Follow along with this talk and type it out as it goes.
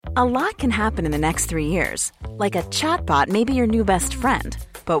A lot can happen in the next 3 years. Like a chatbot may be your new best friend.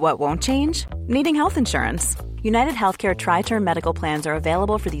 But what won't change? Needing health insurance. United Healthcare Tri-Term Medical Plans are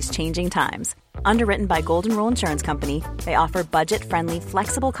available for these changing times. Underwritten by Golden Rule Insurance Company, they offer budget-friendly,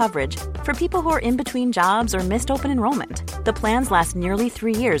 flexible coverage for people who are in between jobs or missed open enrollment. The plans last nearly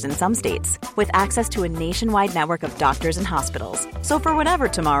 3 years in some states, with access to a nationwide network of doctors and hospitals. So for whatever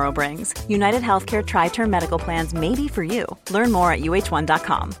tomorrow brings, United Healthcare Tri-Term Medical Plans may be for you. Learn more at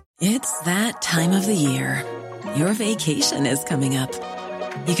uh1.com. It's that time of the year. Your vacation is coming up.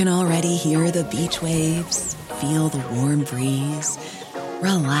 You can already hear the beach waves, feel the warm breeze,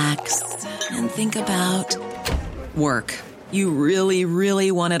 relax, and think about work. You really,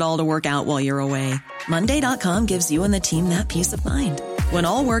 really want it all to work out while you're away. Monday.com gives you and the team that peace of mind. When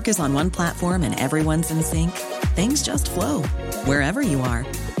all work is on one platform and everyone's in sync, things just flow. Wherever you are,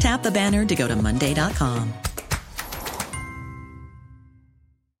 tap the banner to go to Monday.com.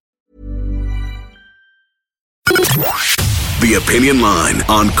 The Opinion Line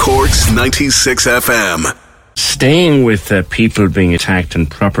on Cork's 96 FM. Staying with people being attacked and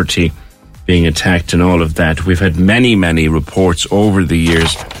property being attacked and all of that, we've had many, many reports over the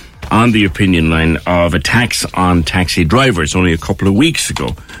years on the Opinion Line of attacks on taxi drivers. Only a couple of weeks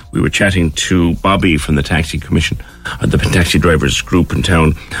ago, we were chatting to Bobby from the Taxi Commission, the taxi drivers group in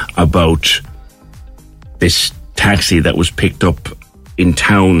town, about this taxi that was picked up in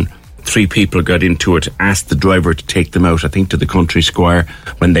town. 3 people got into it, asked the driver to take them out, I think to the Country Squire.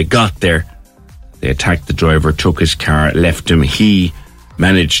 When they got there, they attacked the driver, took his car, left him. He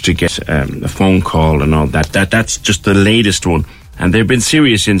managed to get a phone call and all that. That's just the latest one. And there have been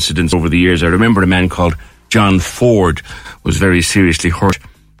serious incidents over the years. I remember a man called John Ford was very seriously hurt.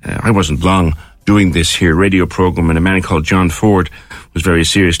 I wasn't long doing this here radio program, and a man called John Ford was very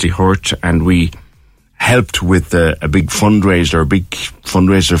seriously hurt, and we helped with a big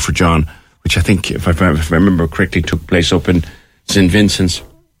fundraiser for John, which I think, if I remember correctly, took place up in St. Vincent's.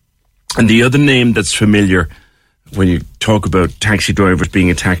 And the other name that's familiar when you talk about taxi drivers being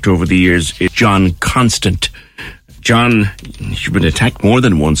attacked over the years is John Constant. John, you've been attacked more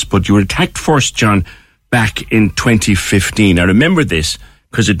than once, but you were attacked first, John, back in 2015. I remember this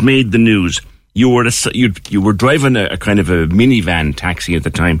because it made the news. You were driving a kind of a minivan taxi at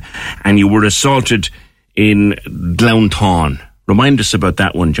the time, and you were assaulted in Glounthaune. Remind us about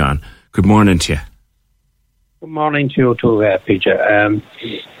that one, John. Good morning to you. Good morning to you too, Peter.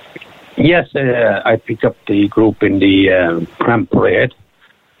 Yes, I picked up the group in the Cramp Parade.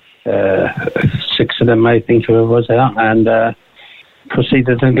 6 of them, I think it was there, and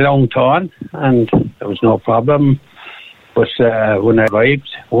proceeded to Glounthaune, and there was no problem. But when I arrived,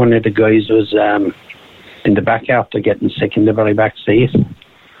 one of the guys was in the back after getting sick in the very back seat,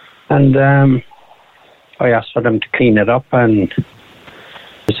 and I asked for them to clean it up, and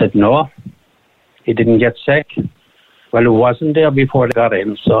they said no, he didn't get sick. Well, it wasn't there before they got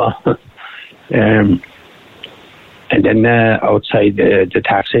in, so and then outside the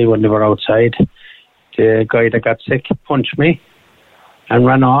taxi, when they were outside, the guy that got sick punched me and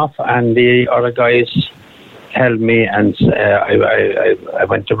ran off, and the other guys held me, and I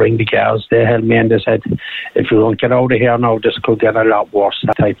went to ring the guards. They held me and they said, if you don't get out of here now, this could get a lot worse,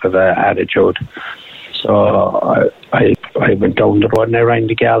 that type of attitude. So I went down the road and I rang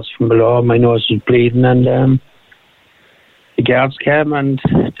the guards from below. My nose was bleeding, and the guards came, and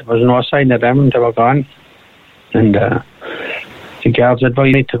there was no sign of them. They were gone. And the guards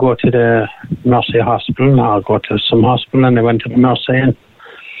advised me to go to the Mercy Hospital, or go to some hospital, and I went to the Mercy, and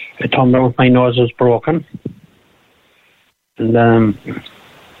it turned out my nose was broken. And an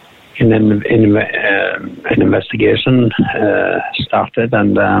investigation started,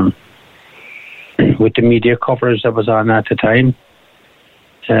 and with the media coverage that was on at the time,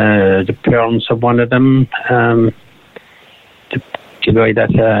 the parents of one of them, the guy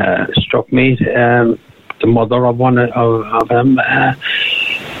that struck me, the mother of one of them,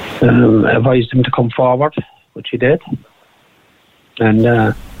 advised him to come forward, which he did. And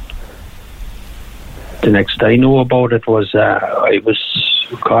the next I knew about it was I was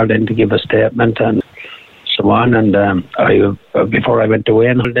called in to give a statement and so on. And before I went away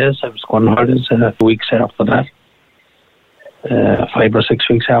on holidays, I was going on holidays 2 weeks after that. 5 or 6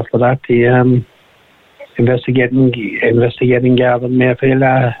 weeks after that, the investigating guard in Mayfield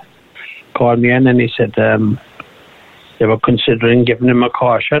called me in, and he said they were considering giving him a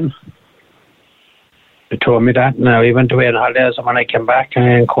caution. They told me that. Now he went away on holidays, and when I came back,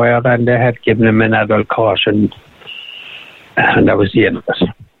 I inquired, and they had given him an adult caution, and that was the end of it.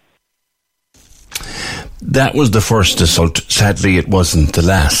 That was the first assault. Sadly, it wasn't the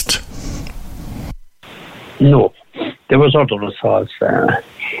last. No, there was other assaults.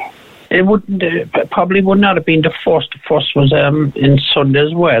 It wouldn't. Probably would not have been the first. The first was in Sunday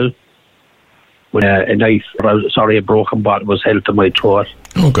as well. When a knife, a broken bottle was held to my throat.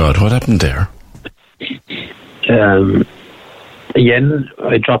 Oh God, what happened there? Again,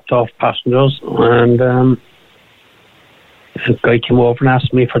 I dropped off passengers, and a guy came over and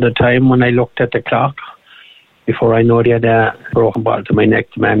asked me for the time. When I looked at the clock, before I know, they had a broken bottle to my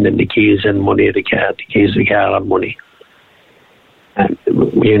neck, demanding the keys and money of the car, the keys of the car and money. And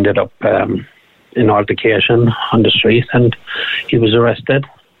we ended up in altercation on the street, and he was arrested.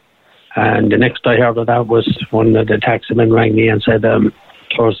 And the next I heard of that was one of the taximen rang me and said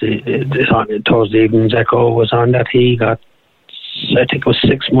Thursday evening's Echo was on that he got, I think it was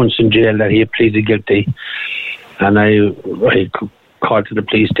 6 months in jail that he had pleaded guilty. And I called to the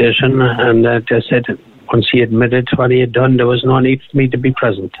police station, and they said once he admitted what he had done, there was no need for me to be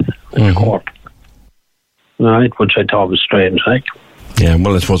present in the court. Right, which I thought was strange, like. Yeah,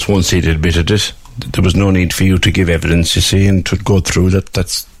 well, I suppose once he'd admitted it, there was no need for you to give evidence, you see, and to go through that.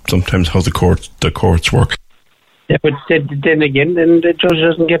 That's sometimes how the courts work. Yeah, but then again, the judge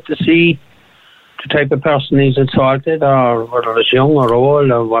doesn't get to see the type of person he's assaulted, or whether it's young or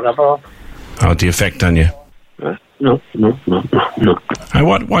old or whatever. How the effect on you? No. And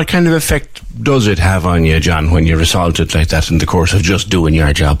what kind of effect does it have on you, John, when you're assaulted like that in the course of just doing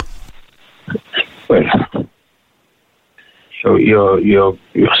your job? Well, so you're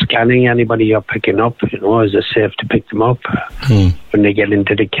scanning anybody you're picking up. You know, is it safe to pick them up? When they get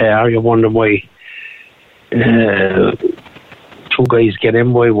into the car, you wonder why two guys get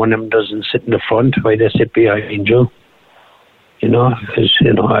in, why one of them doesn't sit in the front, why they sit behind you. You know, because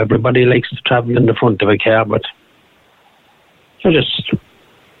everybody likes to travel in the front of a car, but you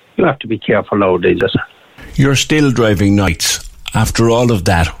have to be careful nowadays. You're still driving nights after all of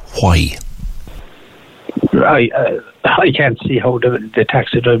that. Why? I can't see how the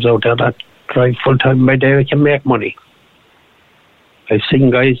taxi drivers out there that drive full time by day can make money. I've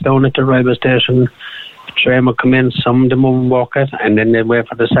seen guys down at the railway station. The train will come in, some of them won't walk it, and then they wait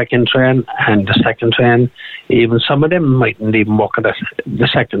for the second train, and the second train, even some of them mightn't even walk at the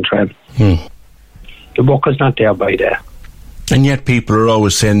second train. The walker's not there by there. And yet people are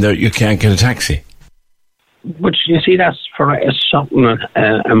always saying that you can't get a taxi. But you see, that's for a certain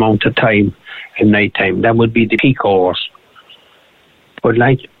amount of time at night time. That would be the peak hours. But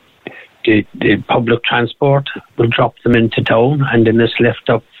like the public transport will drop them into town, and then it's left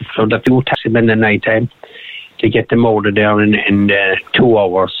up for the few taximen at night time to get them out of there in 2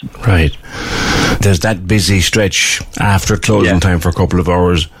 hours. Right. There's that busy stretch after closing time for a couple of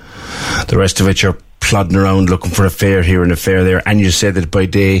hours. The rest of it, you're plodding around looking for a fare here and a fare there, and you say that by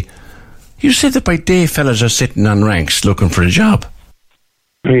day fellas are sitting on ranks looking for a job.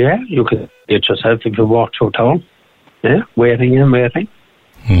 Yeah, you could get yourself if you walk through town. Yeah, waiting. You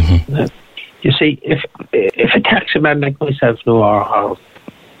see, if a taximan like myself, or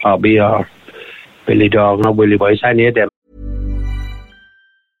Bobby or Billy Dog or Willie Boys, any of them.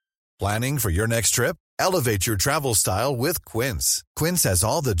 Planning for your next trip? Elevate your travel style with Quince. Quince has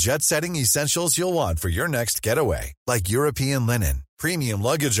all the jet-setting essentials you'll want for your next getaway, like European linen, premium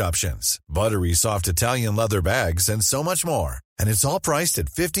luggage options, buttery soft Italian leather bags, and so much more. And it's all priced at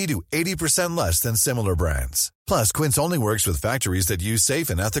 50 to 80% less than similar brands. Plus, Quince only works with factories that use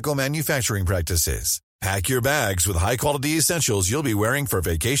safe and ethical manufacturing practices. Pack your bags with high-quality essentials you'll be wearing for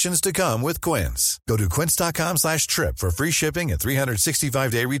vacations to come with Quince. Go to quince.com/trip for free shipping and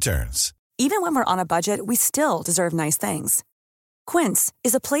 365-day returns. Even when we're on a budget, we still deserve nice things. Quince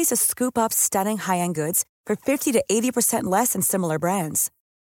is a place to scoop up stunning high-end goods for 50 to 80% less than similar brands.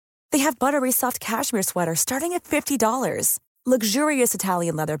 They have buttery soft cashmere sweaters starting at $50, luxurious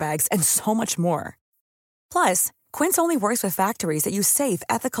Italian leather bags, and so much more. Plus, Quince only works with factories that use safe,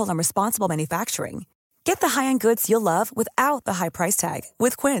 ethical, and responsible manufacturing. Get the high-end goods you'll love without the high price tag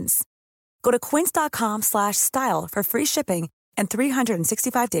with Quince. Go to quince.com/style for free shipping and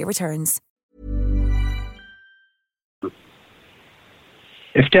 365-day returns.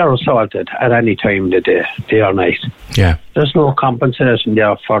 If they're assaulted at any time of the day, day or night, there's no compensation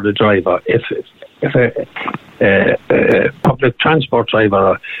there for the driver. If a public transport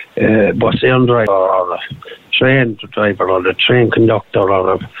driver, a bus driver, or a train driver, or a train conductor,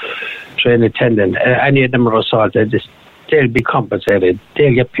 or a train attendant, any of them are assaulted, they'll be compensated.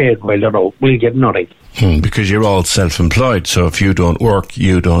 They'll get paid while they're out. We'll get nothing. Because you're all self-employed, so if you don't work,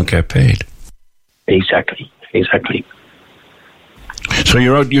 you don't get paid. Exactly. So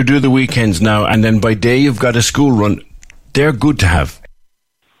you're out, you do the weekends now, and then by day you've got a school run. They're good to have.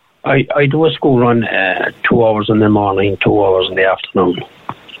 I do a school run 2 hours in the morning, 2 hours in the afternoon.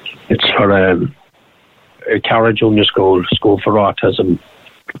 It's for a Cara Junior School for autism,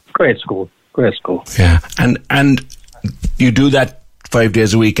 Great school. Yeah, and you do that 5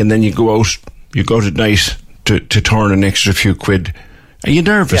 days a week, and then you go out at night to turn an extra few quid. Are you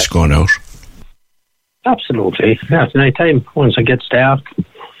nervous going out? Absolutely. Yeah, it's night time. Once it gets dark,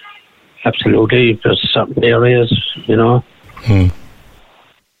 absolutely. There's certain areas,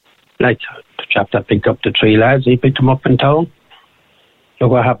 like the chap that picked up the 3 lads, he picked them up in town. Look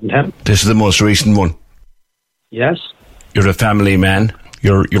what happened to him. This is the most recent one. Yes. You're a family man.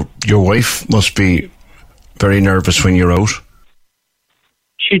 Your wife must be very nervous when you're out.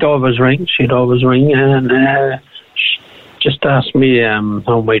 She'd always ring, and she just asked me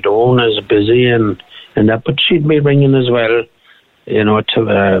how am I doing, is it busy, and that. But she'd be ringing as well,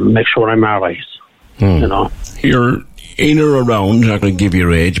 to make sure I'm all right. You're in or around, I'm not going to give you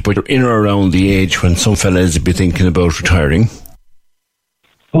your age, but you're in or around the age when some fellas would be thinking about retiring.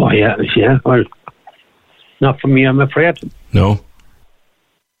 Oh, yeah. Well, not for me, I'm afraid. No?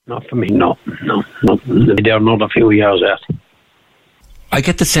 Not for me, no. They're not a few years yet. I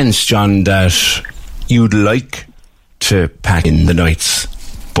get the sense, John, that you'd like to pack in the nights,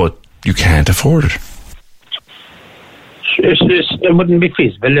 but you can't afford it. It wouldn't be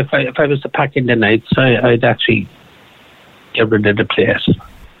feasible. If I was to pack in the nights, I'd actually get rid of the place.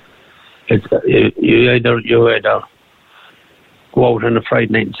 You either go out on a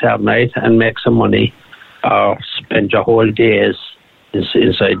Friday night and Saturday night and make some money, or spend your whole days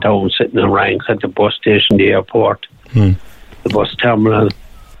inside town sitting in ranks at the bus station, the airport, the bus terminal.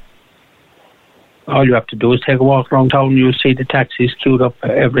 All you have to do is take a walk around town. You'll see the taxis queued up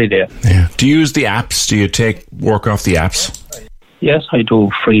every day. Yeah. Do you use the apps? Do you take work off the apps? Yes, I do.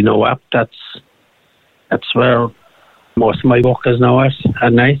 Free No app. That's where most of my work is now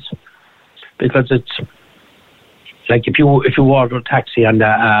at night, because it's like if you order a taxi on the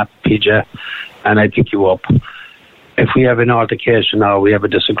app, PJ, and I pick you up. If we have an altercation or we have a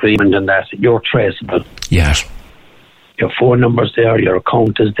disagreement and that, you're traceable. Yes. Your phone number's there, your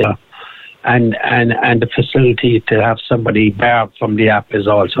account is there, and the facility to have somebody barred from the app is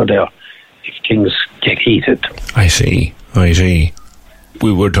also there if things get heated. I see.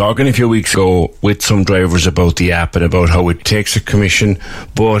 We were talking a few weeks ago with some drivers about the app and about how it takes a commission,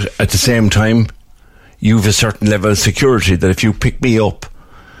 but at the same time, you've a certain level of security that if you pick me up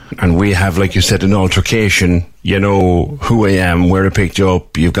and we have, like you said, an altercation, you know who I am, where I picked you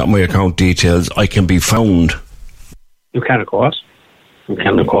up, you've got my account details, I can be found. You can, of course.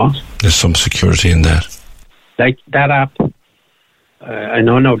 There's some security in that. Like that app, I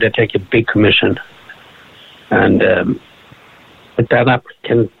know now they take a big commission, and but that app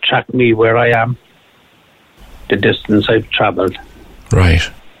can track me where I am, the distance I've travelled, right,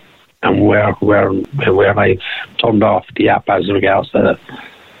 and where I've turned off the app as regards to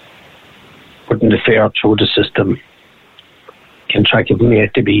putting the fare through the system. Can track it from A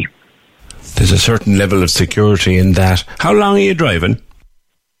to B. There's a certain level of security in that. How long are you driving?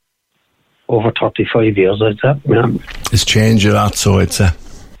 Over 35 years, I'd say. Yeah. It's changed a lot, so it's a...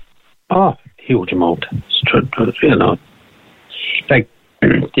 Oh, huge amount. Like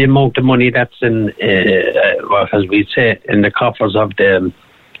the amount of money that's in, as we say, in the coffers of the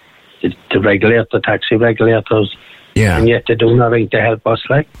taxi regulators. Yeah. And yet they do nothing to help us,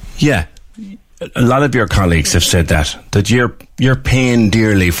 like. Yeah. A lot of your colleagues have said that you're paying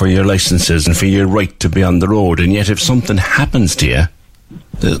dearly for your licences and for your right to be on the road, and yet if something happens to you,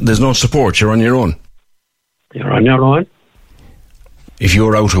 there's no support. You're on your own. You're on your own. If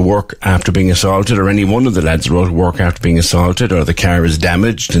you're out of work after being assaulted, or any one of the lads are out of work after being assaulted, or the car is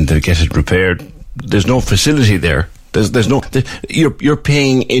damaged and they get it repaired, there's no facility there. There's no. You're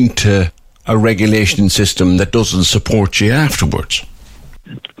paying into a regulation system that doesn't support you afterwards.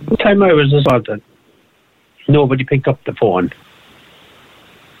 The time I was assaulted, nobody picked up the phone.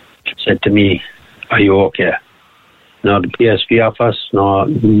 Said to me, "Are you okay?" No, the PSV office, no,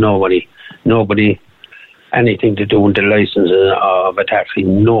 nobody, anything to do with the license of a taxi.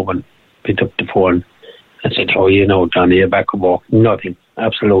 No one picked up the phone and said, "Oh, you know, Johnny, you're back at work." Nothing,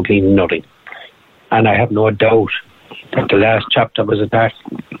 absolutely nothing. And I have no doubt that the last chapter was attacked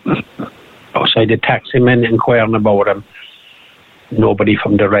outside the taxi men inquiring about him. Nobody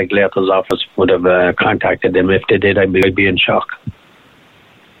from the regulator's office would have contacted them. If they did, I'd be in shock.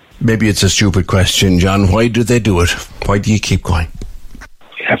 Maybe it's a stupid question, John. Why do they do it? Why do you keep going?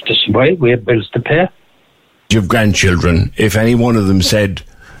 We have to survive. We have bills to pay. You have grandchildren. If any one of them said,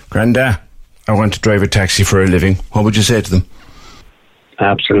 "Granda, I want to drive a taxi for a living," what would you say to them?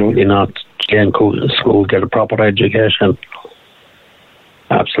 Absolutely not. Stay in school, get a proper education.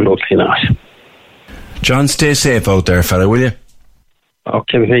 Absolutely not. John, stay safe out there, fella, will you?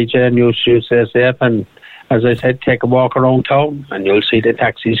 Okay, PJ, and you stay safe, and as I said, take a walk around town and you'll see the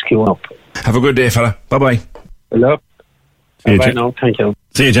taxis queuing up. Have a good day, fella. Bye-bye. Hello. Bye now. Thank you.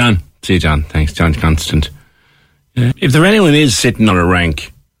 See you, John. See you, John. Thanks, John Constant. If there anyone is sitting on a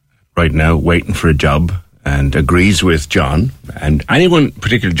rank right now waiting for a job and agrees with John, and anyone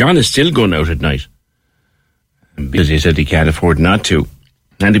particularly, John is still going out at night because he said he can't afford not to.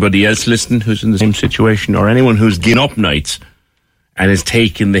 Anybody else listening who's in the same situation, or anyone who's getting up nights and is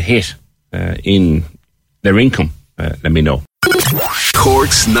taking the hit in their income, let me know.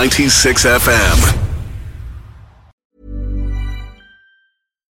 Cork's 96 FM.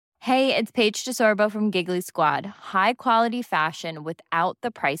 Hey, it's Paige DeSorbo from Giggly Squad. High quality fashion without the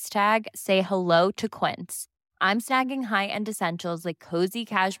price tag. Say hello to Quince. I'm snagging high-end essentials like cozy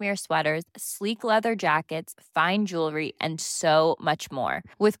cashmere sweaters, sleek leather jackets, fine jewelry, and so much more.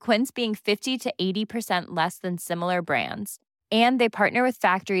 With Quince being 50 to 80% less than similar brands. And they partner with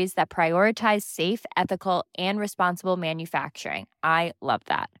factories that prioritize safe, ethical, and responsible manufacturing. I love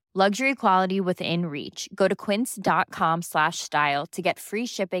that. Luxury quality within reach. Go to quince.com/style to get free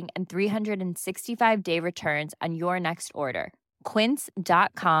shipping and 365-day returns on your next order.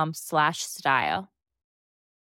 Quince.com/style.